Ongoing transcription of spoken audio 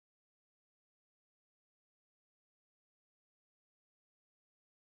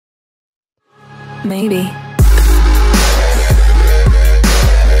Maybe.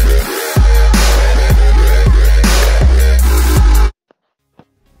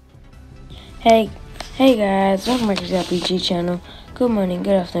 Hey guys, welcome back to the RPG channel. Good morning,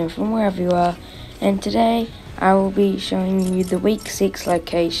 good afternoon from wherever you are. And today I will be showing you the week 6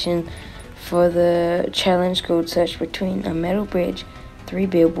 location for the challenge called Search Between a Metal Bridge, 3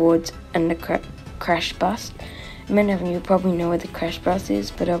 Billboards, and the Crash Bus. Many of you probably know where the Crash Bus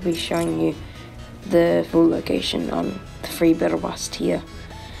is, but I'll be showing you the full location on the free battle bus tier.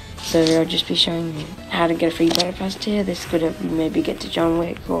 So I'll just be showing you how to get a free battle bus tier. This could help you maybe get to John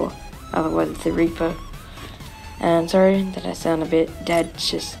Wick, or otherwise it's the Reaper. And sorry that I sound a bit dead,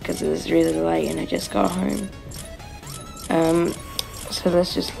 just because it was really late and I just got home. So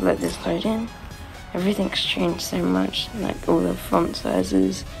let's just let this load in. Everything's changed so much, like all the font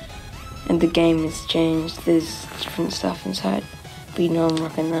sizes, and the game has changed. There's different stuff inside, but you know I'm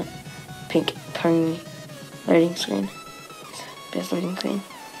rocking that pink pony loading screen. Best loading screen.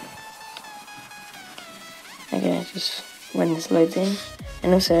 Okay, just when this loads in.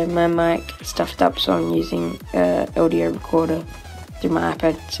 And also my mic stuffed up, so I'm using audio recorder through my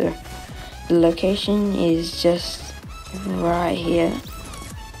iPad. So the location is just right here,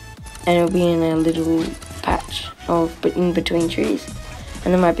 and it'll be in a little patch but in between trees,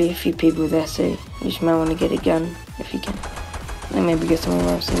 and there might be a few people there, so you just might want to get a gun if you can, and maybe get somewhere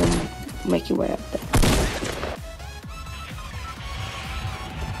else and then make your way up there.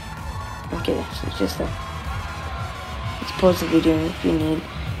 Okay, so it's just that. Let's pause the video if you need,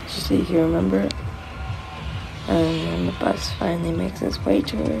 just so you can remember it. And when the bus finally makes its way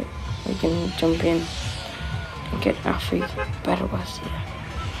to it, we can jump in and get our free battle bus here.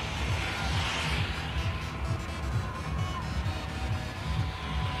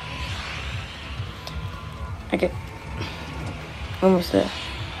 Okay, almost there.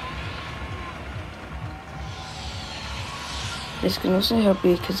 This can also help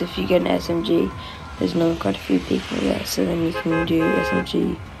you, because if you get an SMG, there's not quite a few people there, so then you can do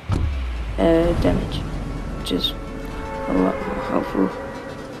SMG damage, which is a lot more helpful.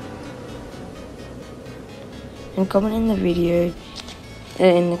 And comment in the video,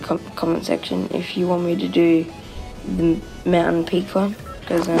 in the comment section, if you want me to do the mountain peak one,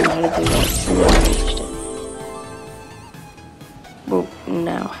 because I know how to do that, so then I reached it. Well,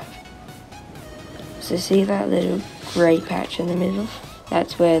 now I have. So see that little grey patch in the middle?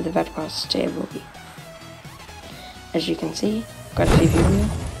 That's where the battle pass tier will be. As you can see, got a few people here.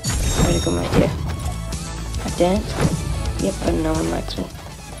 I'm gonna go right here. I dance. Yep, but no one likes me.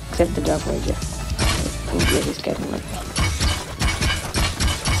 Except the dog ranger. I'm really scared of me.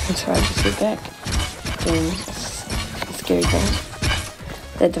 So I just sit back, doing scary things.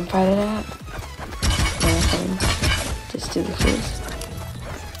 Let them fight it out. And I can just do the kills.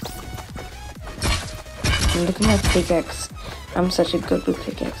 And look at my pickaxe. I'm such a good with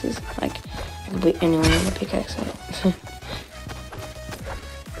pickaxes. Like, I could beat anyone with a pickaxe.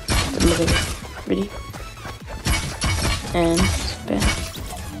 Look at this. Ready? And bam.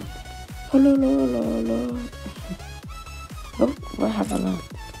 Oh, what happened now?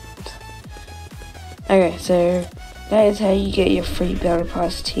 Okay, so that is how you get your free battle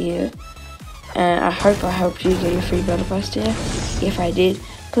pass tier. And I hope I helped you get your free battle pass tier. If I did,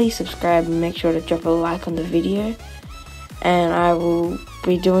 please subscribe and make sure to drop a like on the video. And I will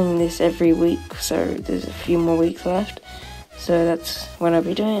be doing this every week, so there's a few more weeks left. So that's when I'll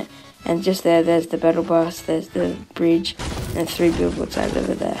be doing it. And just there's the battle bus, there's the bridge, and 3 billboards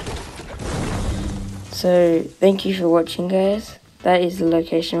over there. So thank you for watching, guys. That is the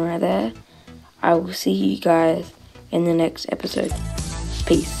location right there. I will see you guys in the next episode.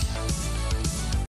 Peace.